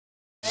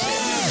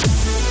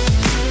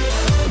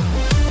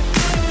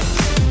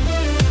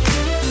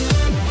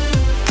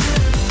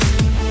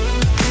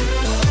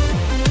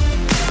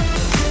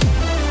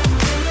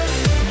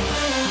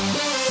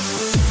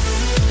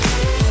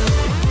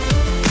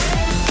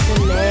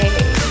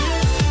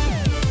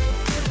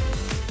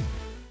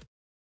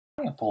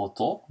Paul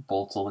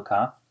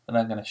and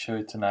I'm going to show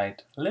you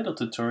tonight a little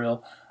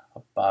tutorial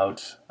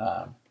about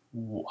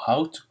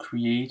how to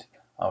create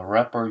a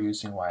wrapper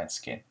using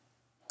Wineskin.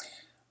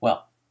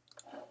 Well,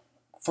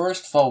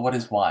 first of all, what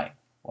is wine?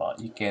 Well,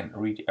 you can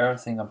read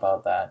everything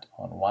about that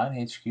on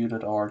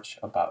winehq.org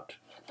about.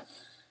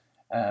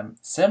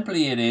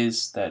 Simply it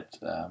is that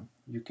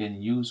you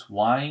can use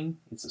Wine,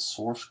 it's a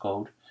source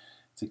code,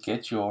 to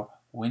get your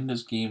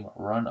Windows game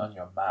run on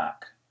your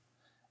Mac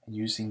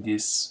using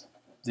this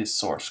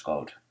source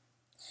code.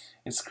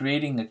 It's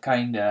creating a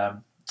kind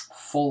of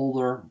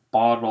folder,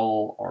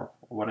 bottle, or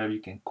whatever you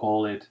can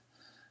call it,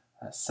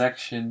 a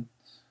section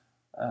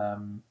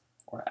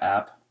or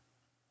app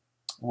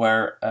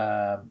where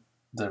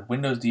the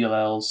Windows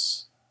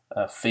DLLs,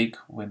 fake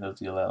Windows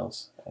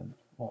DLLs, and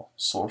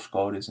source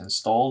code is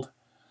installed,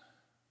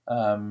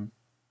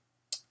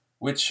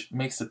 which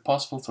makes it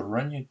possible to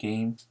run your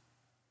game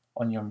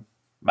on your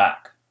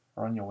Mac,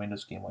 run your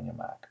Windows game on your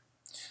Mac.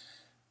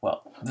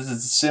 Well, this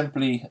is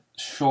simply a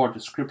short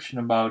description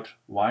about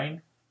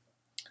Wine.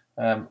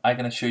 I'm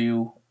going to show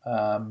you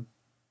the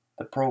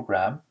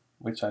program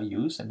which I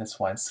use, and that's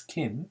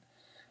Wineskin.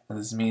 And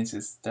this means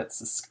that's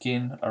the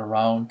skin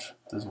around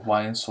this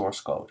Wine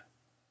source code.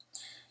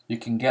 You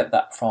can get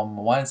that from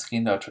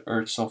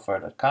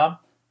wineskin.urgesoftware.com,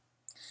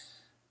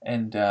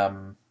 and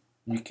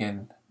you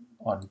can,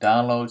 on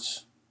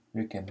downloads,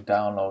 you can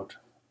download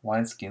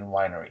Wineskin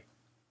Winery.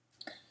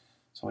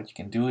 So what you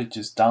can do is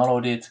just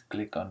download it,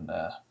 click on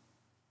the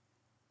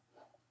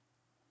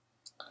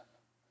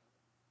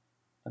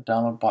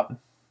download button,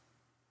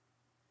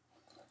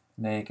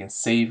 and then you can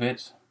save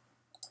it.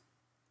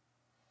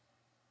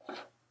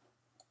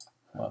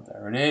 Well,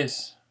 there it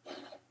is.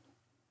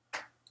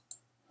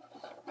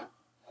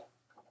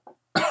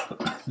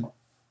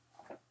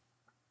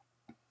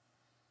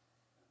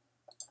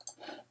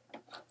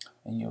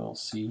 And you will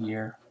see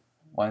here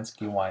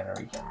Wineskin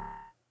Winery.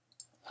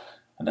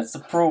 And that's the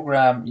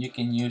program you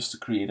can use to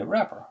create a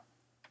wrapper.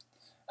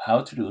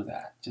 How to do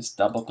that? Just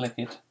double click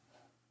it.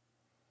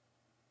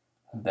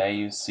 And there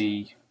you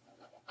see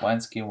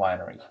Wineskin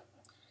Winery.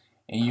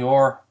 In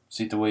your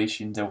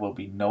situation there will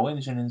be no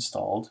engine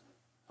installed,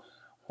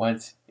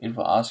 but it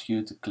will ask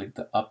you to click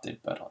the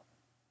update button.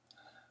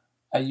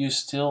 I use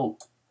still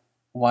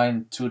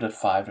Wine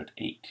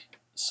 2.5.8,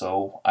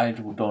 so I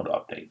don't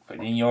update, but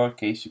in your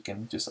case you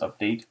can just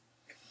update.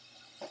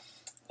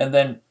 And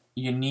then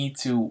you need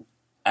to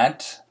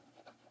add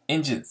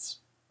engines,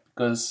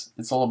 because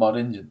it's all about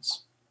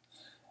engines.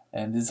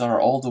 And these are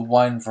all the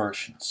Wine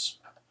versions.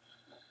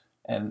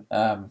 And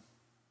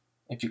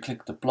if you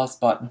click the plus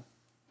button,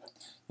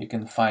 you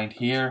can find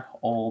here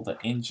all the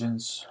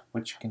engines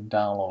which you can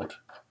download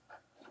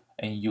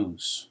and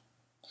use.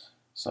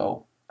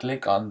 So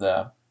click on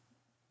the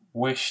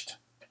wished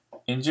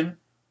engine,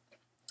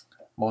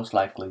 most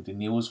likely the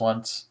newest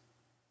ones,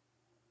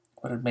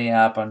 but it may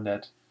happen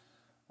that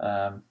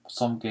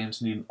some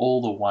games need an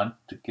older one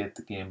to get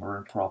the game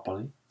run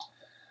properly,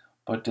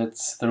 but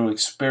that's through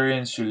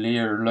experience you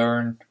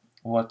learn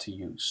what to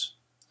use.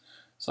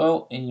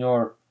 So in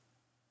your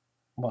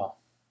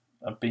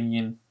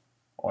opinion,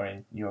 or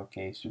in your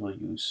case, you will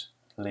use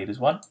the latest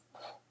one.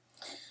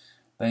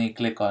 Then you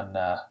click on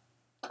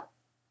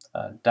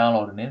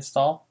download and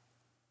install.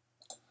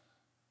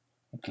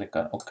 You click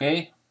on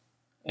OK.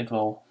 It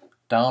will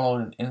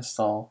download and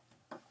install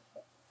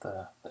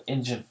the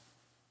engine.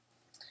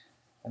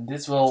 And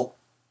this will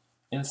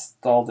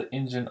install the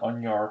engine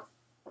on your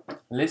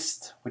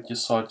list, which you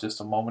saw just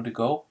a moment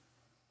ago.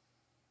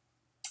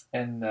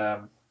 And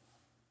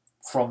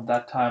from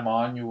that time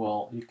on, you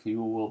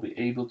will be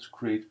able to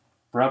create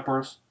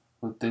wrappers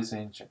with this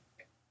engine.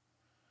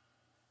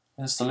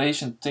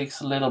 Installation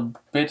takes a little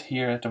bit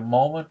here at the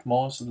moment.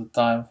 Most of the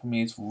time for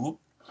me it's whoop.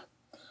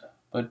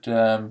 But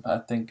I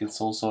think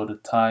it's also the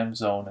time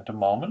zone at the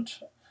moment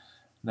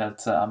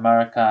that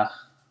America,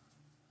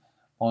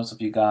 most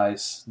of you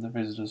guys, the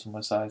visitors on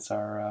my sites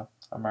are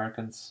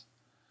Americans.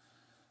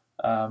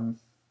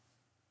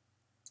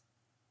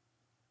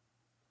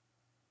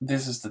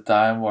 This is the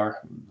time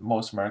where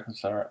most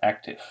Americans are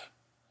active.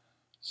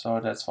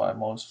 So that's why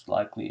most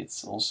likely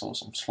it's also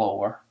some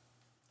slower.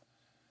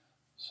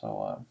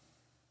 So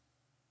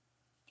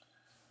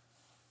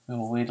we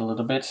will wait a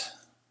little bit.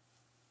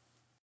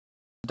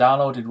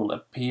 Download, it will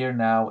appear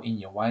now in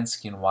your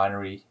Wineskin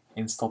Winery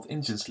installed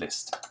engines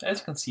list, as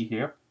you can see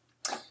here.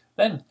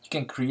 Then you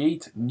can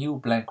create new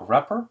blank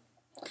wrapper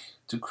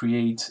to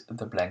create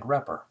the blank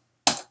wrapper.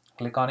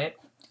 Click on it.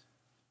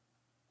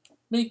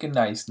 Make a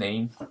nice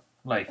name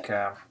like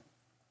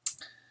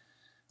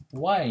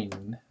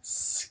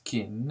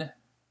Wineskin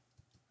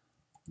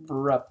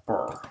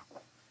wrapper.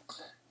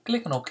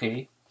 Click on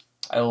OK.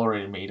 I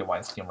already made a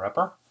Wineskin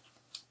wrapper,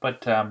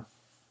 but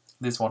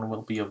this one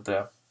will be of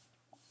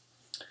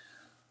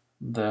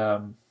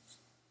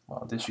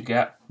this you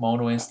get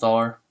mono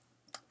installer.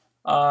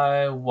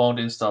 I won't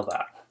install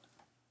that.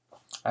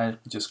 I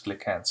just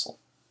click cancel.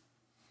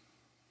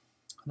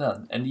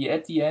 Done. And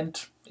at the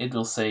end it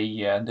will say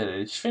that it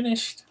is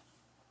finished.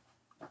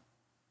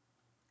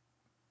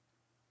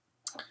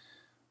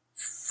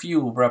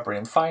 view wrapper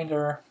in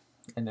Finder,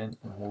 and then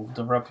move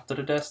the wrapper to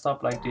the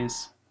desktop like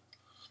this,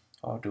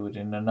 or do it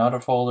in another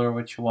folder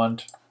which you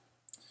want.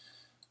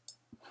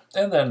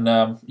 And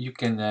then you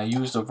can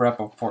use the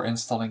wrapper for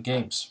installing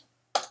games.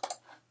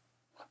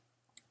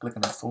 Click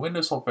on Install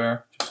Windows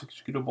Software, choose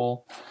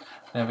Executable,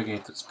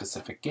 navigate to the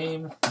specific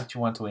game that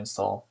you want to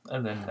install,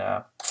 and then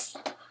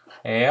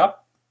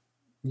yep,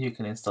 you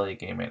can install your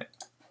game in it.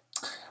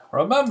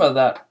 Remember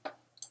that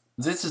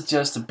this is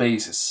just the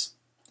basis.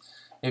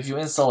 If you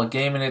install a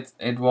game in it,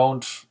 it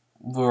won't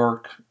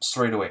work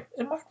straight away.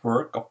 It might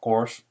work, of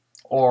course,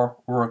 or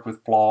work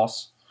with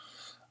flaws,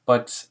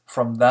 but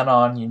from then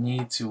on you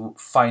need to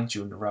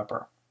fine-tune the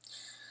wrapper.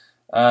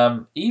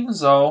 Even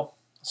though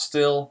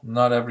still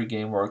not every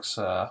game works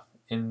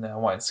in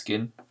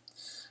Wineskin.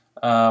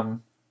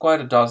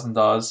 Quite a dozen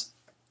does,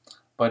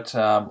 but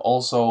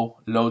also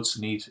loads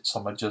need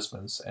some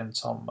adjustments and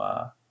some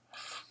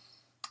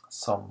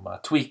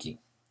tweaking.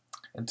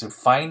 And to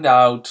find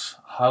out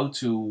how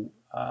to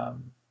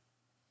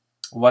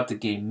what the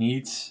game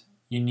needs,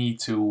 you need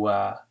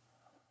to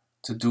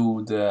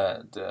do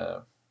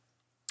the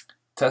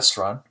test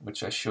run,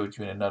 which I showed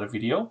you in another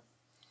video,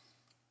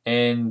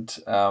 and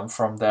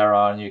from there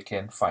on you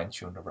can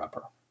fine-tune the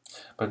wrapper.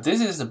 But this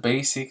is the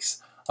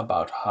basics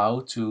about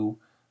how to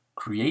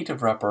create a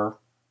wrapper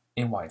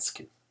in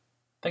Wineskin.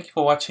 Thank you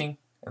for watching,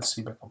 en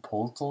zie je bij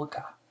Paul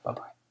Tolka.